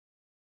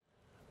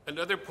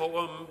Another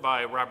poem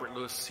by Robert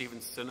Louis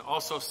Stevenson,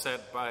 also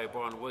set by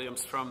Vaughan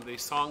Williams from the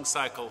song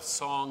cycle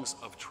Songs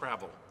of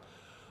Travel.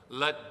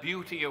 Let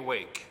beauty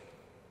awake.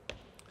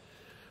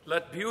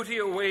 Let beauty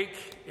awake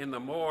in the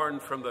morn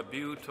from the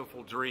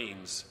beautiful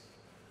dreams.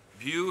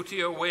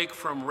 Beauty awake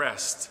from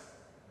rest.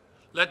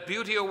 Let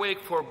beauty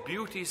awake for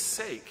beauty's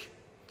sake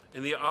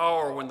in the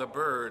hour when the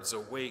birds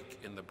awake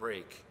in the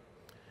break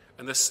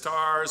and the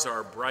stars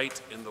are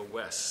bright in the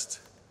west.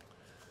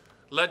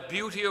 Let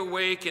beauty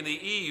awake in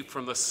the eve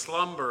from the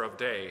slumber of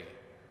day,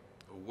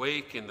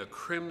 awake in the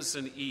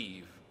crimson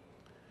eve.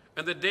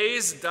 And the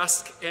day's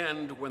dusk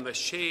end when the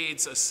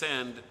shades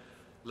ascend,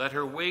 let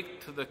her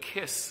wake to the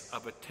kiss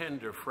of a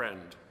tender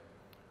friend,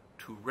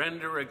 to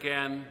render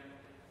again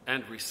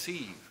and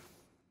receive.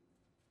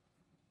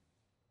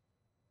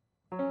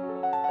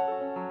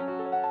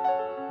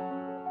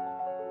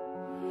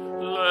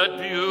 Let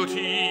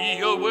beauty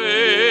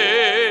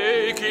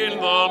awake in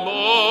the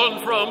morn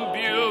from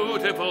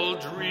beautiful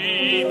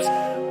dreams,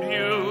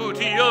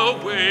 beauty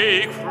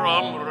awake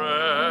from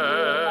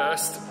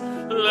rest.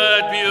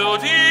 Let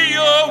beauty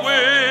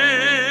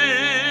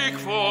awake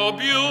for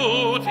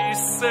beauty's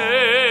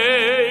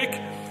sake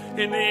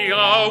in the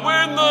hour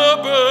when the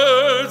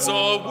birds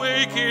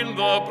awake in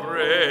the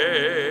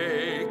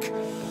break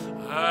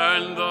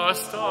and the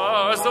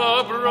stars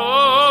are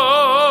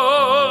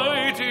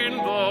bright in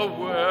the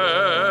west.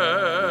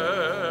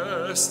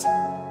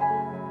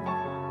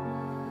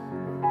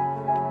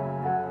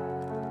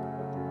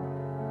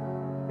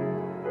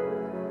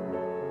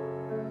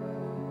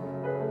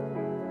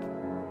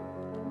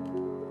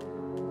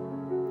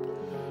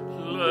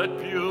 Let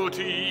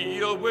beauty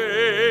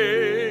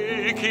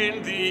awake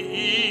in the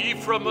eve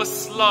from the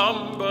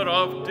slumber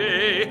of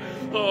day,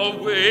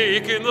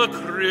 awake in the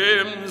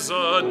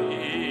crimson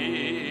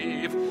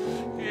eve,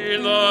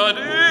 in the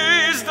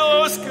day's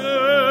dusk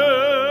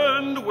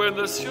end when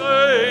the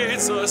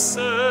shades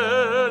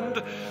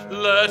ascend.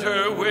 Let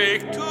her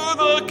wake to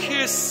the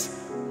kiss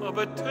of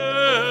a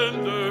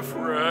tender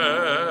friend,